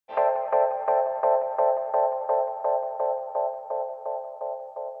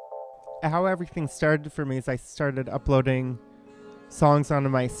how everything started for me is I started uploading songs onto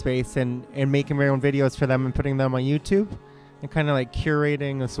MySpace and making my own videos for them and putting them on YouTube and kind of like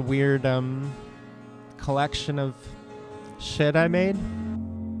curating this weird collection of shit I made.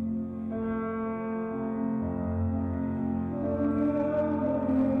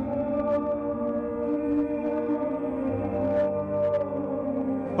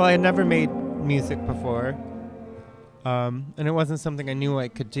 Well, I had never made music before, and it wasn't something I knew I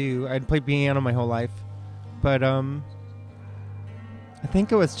could do. I'd played piano my whole life, but I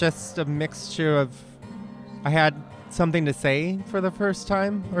think it was just a mixture of I had something to say for the first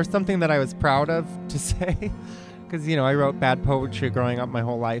time, or something that I was proud of to say, because I wrote bad poetry growing up my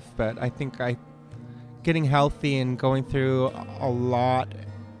whole life, but I think getting healthy and going through a lot,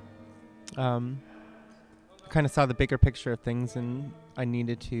 kind of saw the bigger picture of things, and I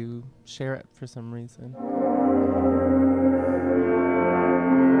needed to share it for some reason.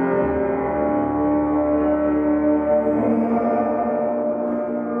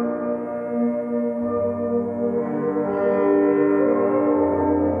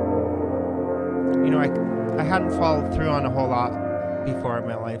 I hadn't followed through on a whole lot before in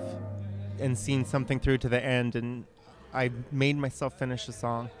my life and seen something through to the end, and I made myself finish a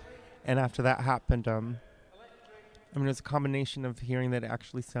song, and after that happened, it was a combination of hearing that it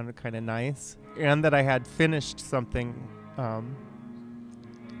actually sounded kind of nice and that I had finished something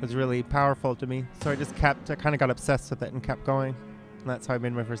was really powerful to me. So I kind of got obsessed with it and kept going. And that's how I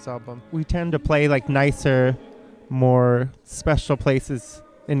made my first album. We tend to play like nicer, more special places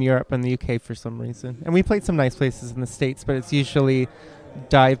in Europe and the UK for some reason. And we played some nice places in the States, but it's usually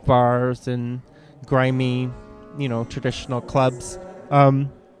dive bars and grimy, traditional clubs. And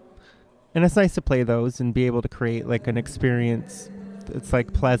it's nice to play those and be able to create like an experience that's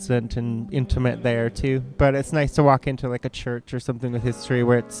like pleasant and intimate there too. But it's nice to walk into like a church or something with history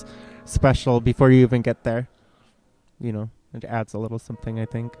where it's special before you even get there. It adds a little something, I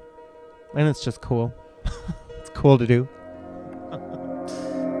think. And it's just cool. It's cool to do.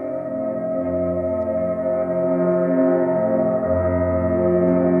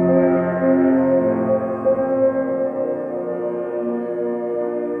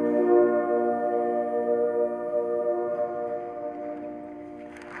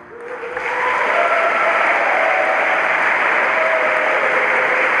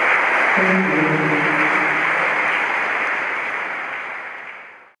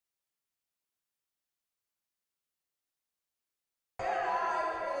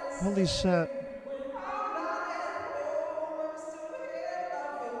 Holy shit.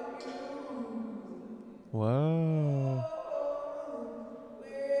 Whoa.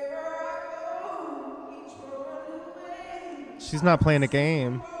 She's not playing a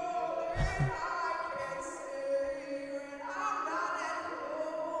game.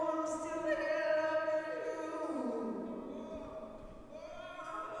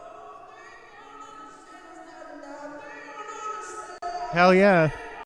 Hell yeah.